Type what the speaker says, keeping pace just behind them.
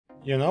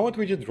You know what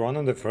we did wrong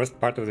in the first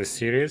part of the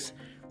series?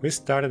 We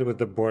started with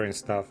the boring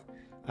stuff.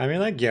 I mean,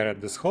 I get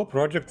it, this whole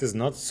project is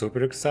not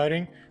super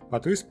exciting,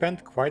 but we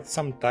spent quite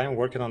some time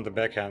working on the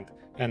backend,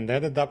 and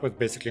ended up with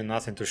basically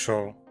nothing to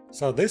show.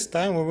 So this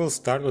time we will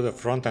start with the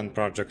front-end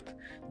project,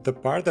 the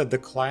part that the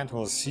client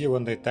will see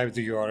when they type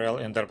the URL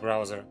in their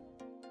browser.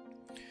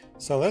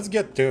 So let's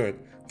get to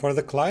it. For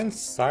the client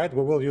side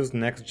we will use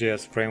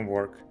NestJs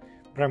framework,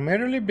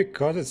 primarily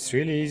because it's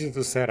really easy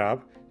to set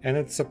up and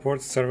it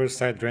supports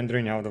server-side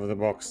rendering out of the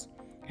box.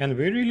 And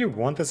we really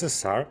want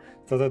SSR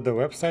so that the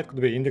website could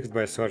be indexed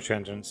by search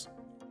engines.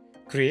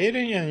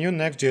 Creating a new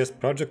Next.js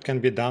project can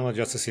be done with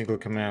just a single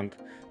command.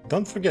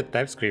 Don't forget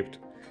TypeScript.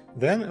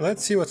 Then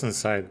let's see what's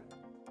inside.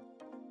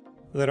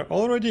 There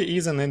already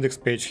is an index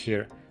page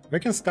here. We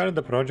can start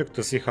the project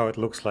to see how it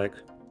looks like.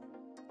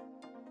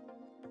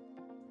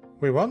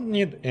 We won't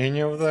need any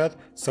of that,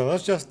 so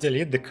let's just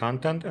delete the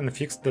content and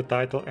fix the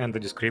title and the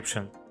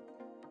description.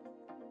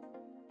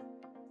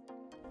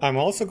 I'm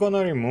also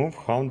gonna remove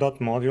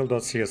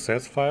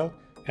home.module.css file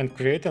and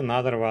create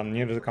another one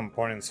near the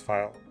components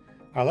file.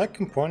 I like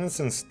components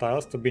and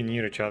styles to be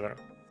near each other.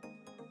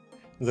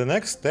 The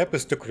next step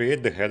is to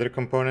create the header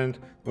component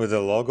with a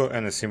logo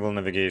and a symbol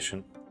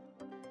navigation.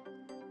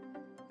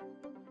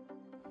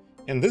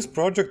 In this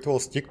project we'll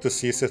stick to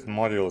CSS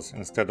modules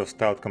instead of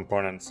styled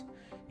components.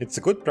 It's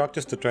a good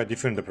practice to try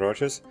different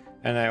approaches,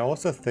 and I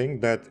also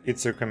think that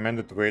it's a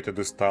recommended way to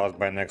do styles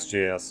by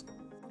Next.js.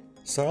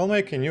 So I'll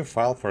make a new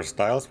file for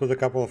styles with a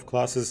couple of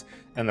classes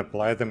and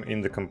apply them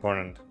in the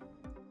component.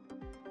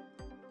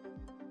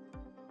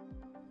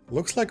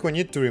 Looks like we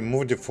need to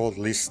remove default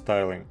list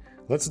styling.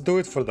 Let's do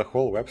it for the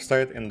whole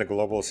website in the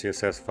global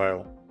CSS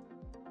file.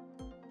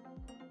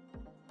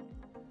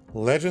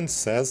 Legend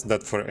says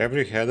that for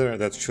every header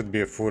that should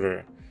be a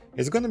footer.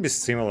 It's gonna be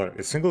similar,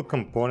 a single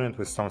component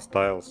with some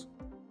styles.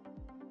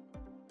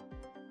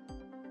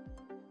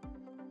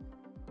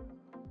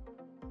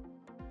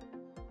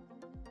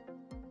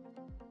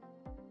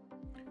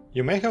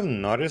 You may have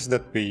noticed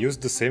that we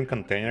used the same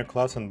container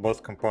class on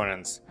both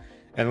components,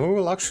 and we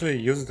will actually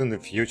use it in the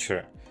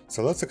future,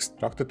 so let's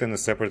extract it in a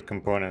separate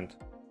component.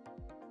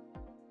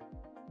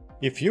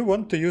 If you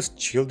want to use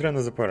children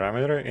as a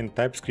parameter in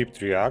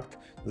TypeScript React,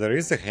 there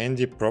is a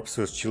handy props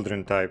with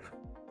children type.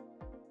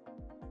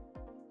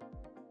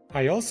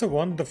 I also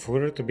want the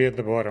footer to be at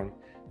the bottom,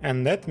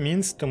 and that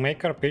means to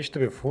make our page to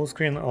be full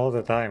screen all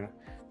the time.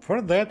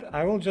 For that,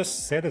 I will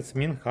just set its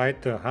min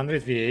height to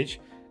 100 VH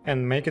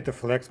and make it a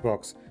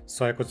flexbox,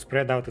 so I could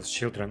spread out its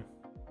children.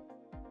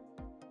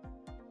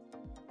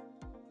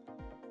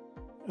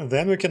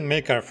 Then we can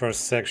make our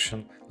first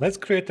section. Let's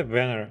create a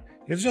banner.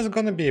 It's just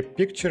gonna be a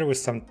picture with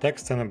some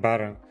text and a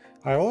button.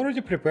 I already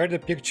prepared a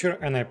picture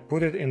and I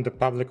put it in the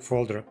public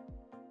folder.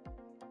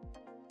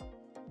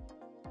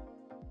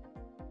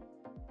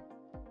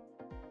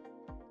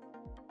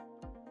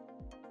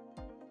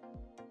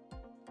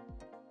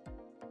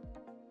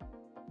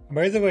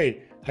 By the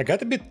way, I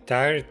got a bit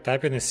tired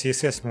typing a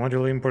CSS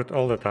module import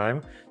all the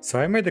time, so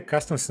I made a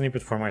custom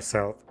snippet for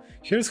myself.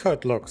 Here's how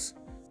it looks.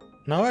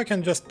 Now I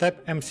can just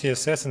type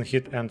mcss and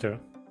hit enter.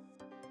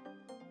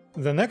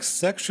 The next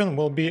section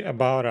will be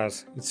about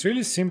us. It's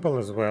really simple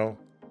as well.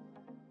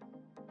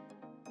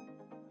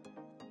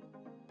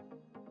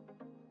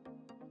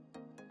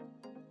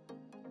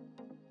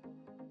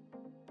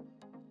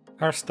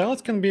 Our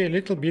styles can be a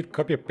little bit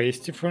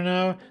copy-pasty for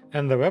now,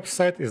 and the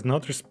website is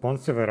not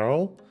responsive at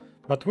all,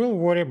 but we'll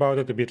worry about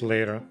it a bit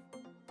later.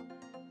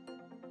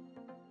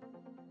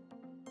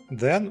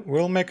 Then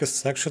we'll make a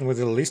section with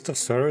a list of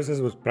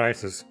services with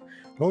prices.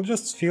 We'll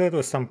just fill it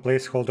with some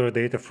placeholder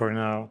data for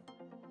now.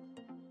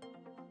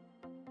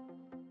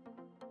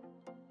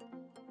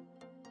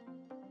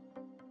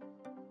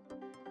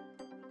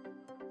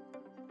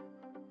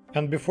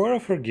 And before I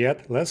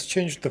forget, let's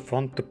change the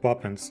font to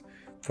Poppins.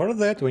 For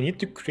that we need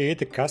to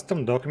create a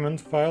custom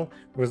document file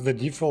with the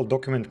default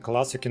document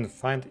class you can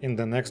find in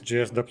the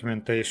Next.js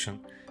documentation,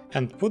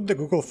 and put the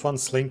Google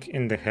Fonts link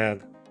in the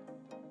head.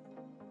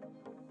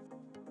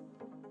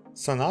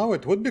 So now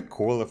it would be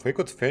cool if we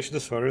could fetch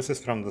the services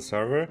from the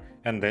server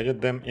and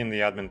edit them in the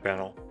admin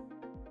panel.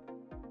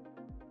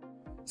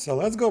 So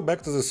let's go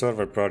back to the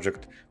server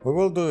project. We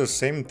will do the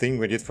same thing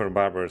we did for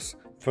barbers.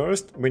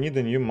 First, we need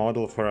a new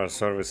model for our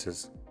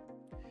services.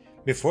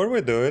 Before we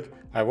do it,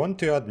 I want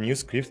to add new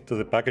scripts to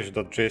the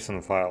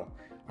package.json file.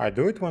 I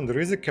do it when there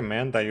is a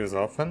command I use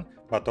often,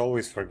 but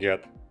always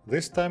forget.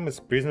 This time it's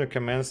Prisma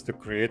commands to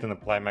create and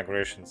apply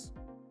migrations.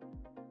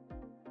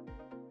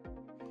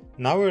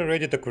 Now we're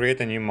ready to create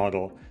a new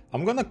model.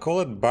 I'm gonna call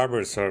it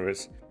barber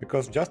service,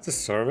 because just a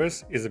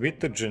service is a bit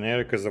too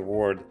generic as a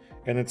word,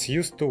 and it's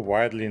used too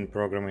widely in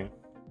programming.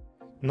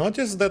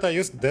 Notice that I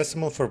used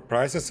decimal for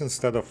prices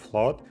instead of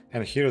float,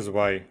 and here's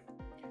why.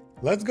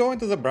 Let's go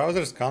into the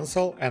browser's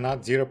console and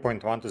add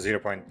 0.1 to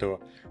 0.2.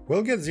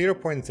 We'll get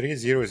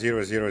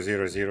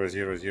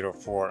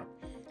 0.3000000004.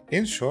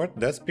 In short,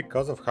 that's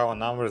because of how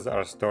numbers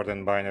are stored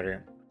in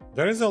binary.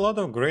 There is a lot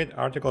of great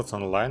articles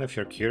online if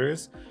you're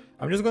curious.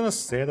 I'm just gonna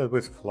say that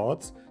with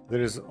floats,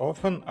 there is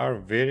often are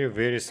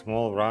very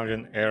small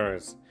rounding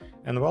errors,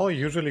 and while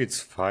usually it's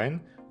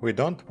fine, we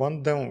don't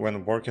want them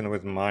when working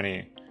with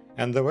money,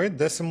 and the way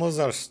decimals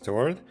are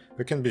stored,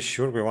 we can be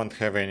sure we won't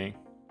have any.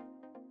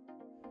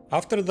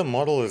 After the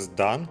model is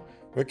done,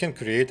 we can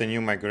create a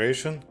new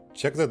migration,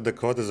 check that the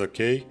code is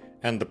okay,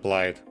 and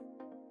apply it.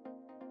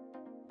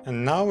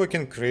 And now we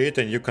can create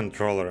a new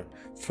controller.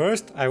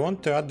 First, I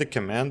want to add the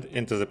command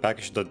into the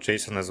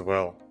package.json as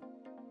well.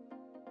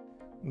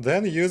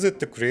 Then use it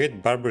to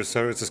create Barber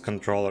Services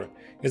controller.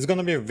 It's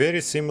gonna be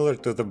very similar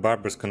to the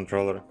Barber's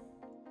controller.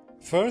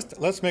 First,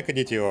 let's make a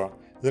DTO.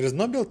 There is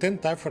no built-in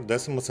type for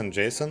decimals in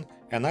JSON,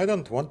 and I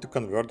don't want to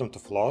convert them to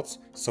floats,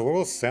 so we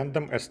will send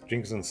them as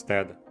strings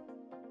instead.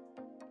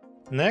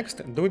 Next,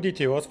 do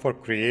DTOs for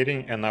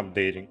creating and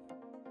updating.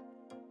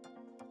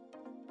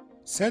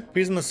 Set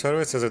Prisma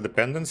service as a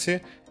dependency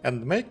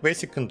and make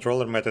basic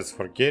controller methods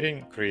for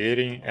getting,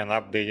 creating, and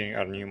updating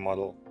our new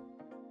model.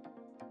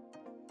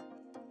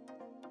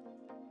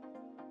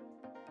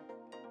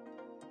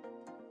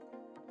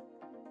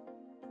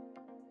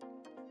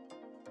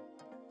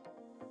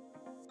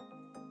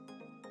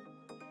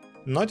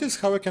 Notice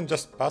how we can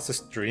just pass a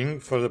string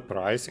for the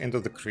price into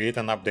the create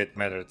and update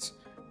methods.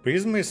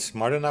 Prisma is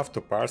smart enough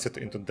to parse it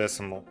into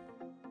decimal.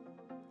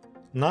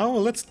 Now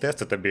let's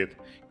test it a bit.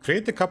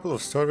 Create a couple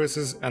of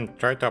services and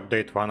try to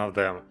update one of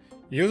them.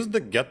 Use the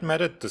get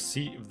method to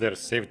see if they're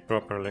saved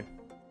properly.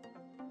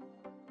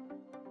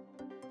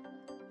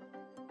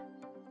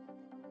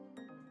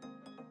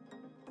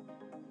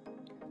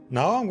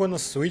 Now I'm gonna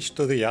switch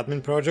to the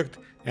admin project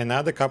and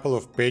add a couple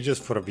of pages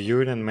for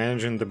viewing and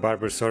managing the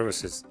Barber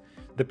services.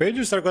 The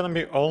pages are gonna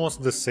be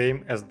almost the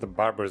same as the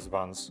Barber's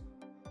ones.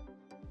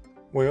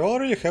 We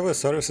already have a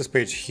services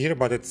page here,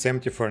 but it's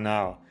empty for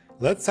now.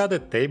 Let's add a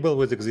table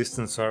with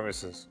existing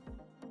services.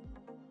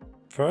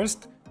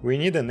 First, we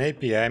need an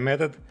API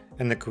method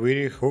and a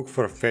query hook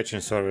for fetching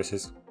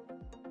services.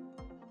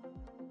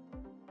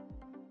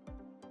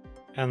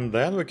 And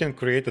then we can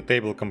create a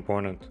table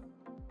component.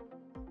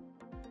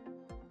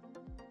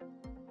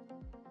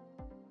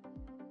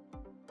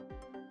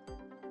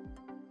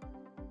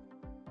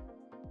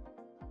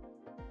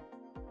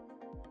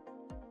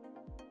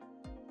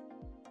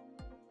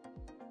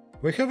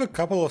 We have a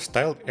couple of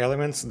styled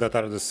elements that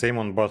are the same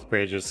on both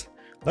pages.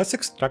 Let's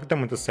extract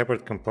them into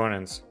separate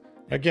components.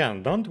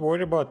 Again, don't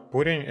worry about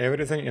putting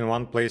everything in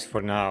one place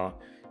for now.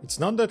 It's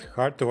not that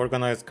hard to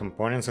organize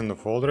components into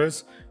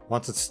folders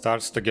once it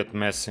starts to get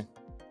messy.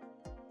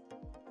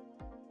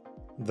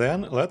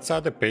 Then let's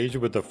add a page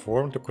with a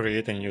form to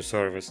create a new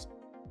service.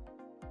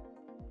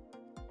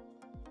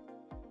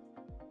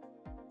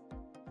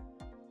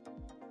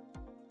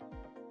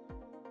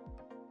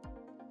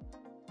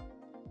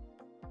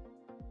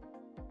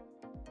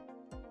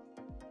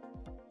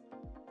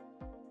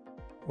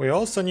 We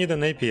also need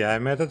an API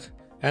method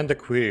and a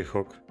query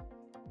hook.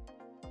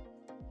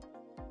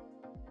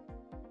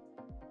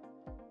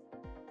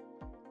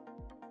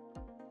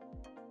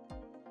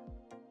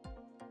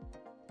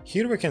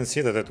 Here we can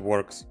see that it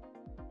works.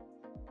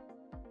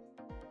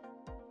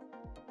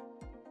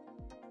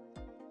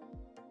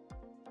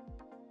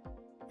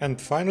 And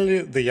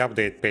finally, the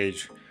update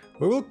page.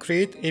 We will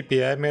create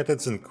API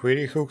methods and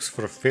query hooks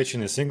for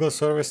fetching a single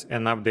service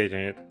and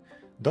updating it.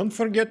 Don't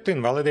forget to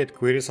invalidate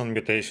queries on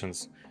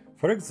mutations.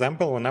 For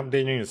example, when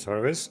updating a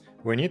service,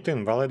 we need to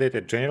invalidate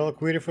a general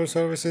query for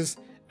services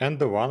and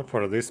the one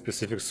for this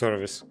specific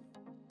service.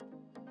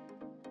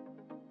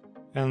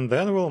 And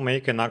then we'll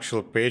make an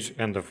actual page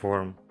and a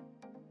form.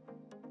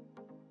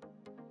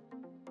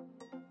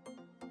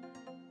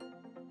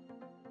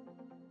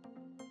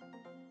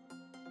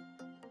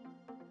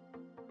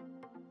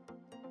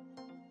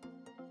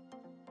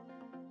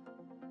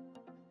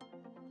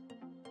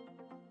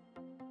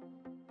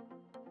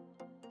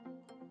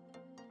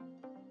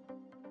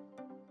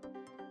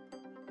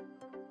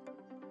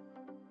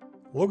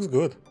 Looks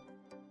good.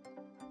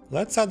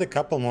 Let's add a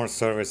couple more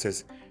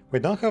services. We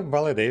don't have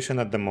validation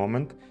at the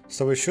moment,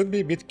 so we should be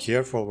a bit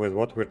careful with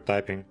what we're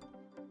typing.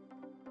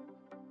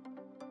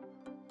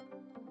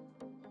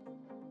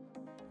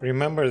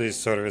 Remember these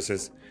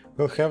services.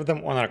 We'll have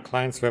them on our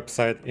client's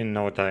website in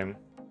no time.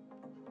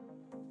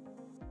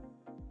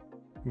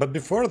 But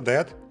before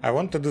that, I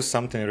want to do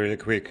something really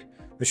quick.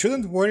 We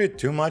shouldn't worry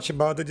too much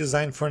about the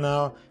design for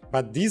now,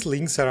 but these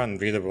links are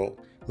unreadable.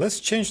 Let's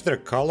change their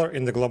color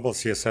in the global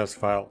CSS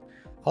file.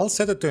 I'll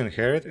set it to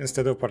inherit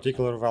instead of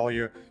particular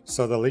value,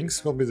 so the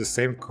links will be the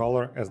same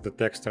color as the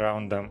text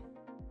around them.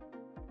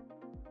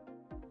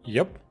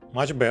 Yep,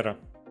 much better.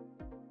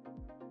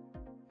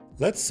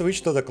 Let's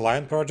switch to the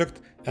client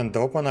project and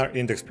open our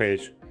index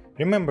page.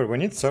 Remember, we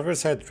need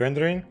server-side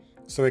rendering,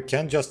 so we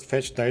can't just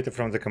fetch data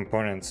from the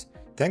components.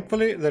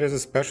 Thankfully, there is a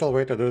special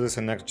way to do this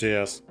in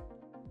NestJs.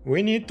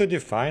 We need to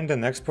define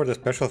and export a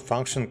special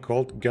function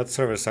called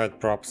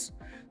getServerSideProps.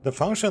 The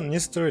function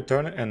needs to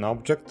return an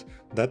object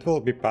that will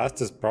be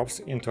passed as props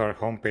into our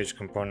homepage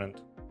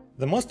component.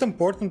 The most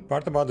important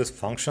part about this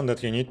function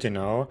that you need to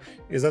know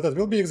is that it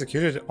will be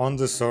executed on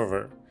the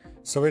server.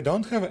 So we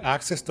don't have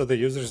access to the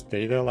user's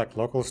data like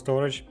local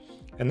storage,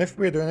 and if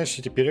we do an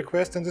HTTP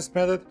request in this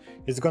method,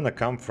 it's gonna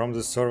come from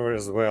the server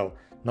as well,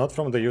 not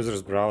from the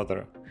user's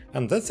browser.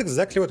 And that's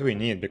exactly what we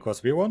need,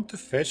 because we want to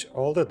fetch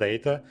all the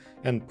data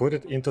and put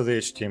it into the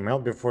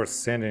HTML before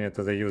sending it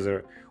to the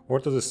user or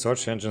to the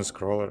search engine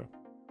scroller.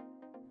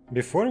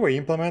 Before we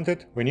implement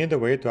it, we need a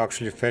way to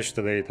actually fetch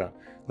the data.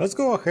 Let's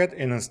go ahead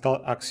and install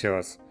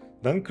Axios,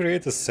 then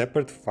create a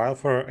separate file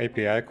for our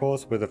API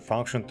calls with a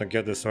function to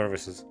get the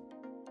services.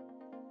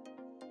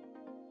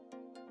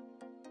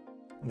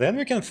 Then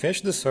we can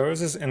fetch the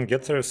services and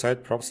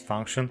getServerSideProps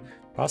function,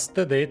 pass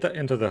the data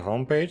into the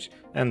home page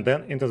and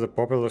then into the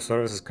popular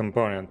services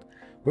component.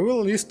 We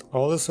will list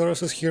all the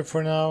services here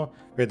for now,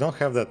 we don't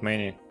have that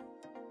many.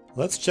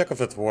 Let's check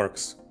if it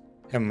works.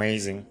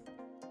 Amazing.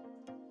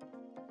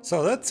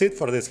 So that's it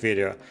for this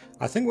video.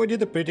 I think we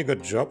did a pretty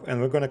good job and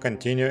we're gonna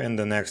continue in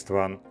the next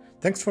one.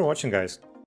 Thanks for watching, guys.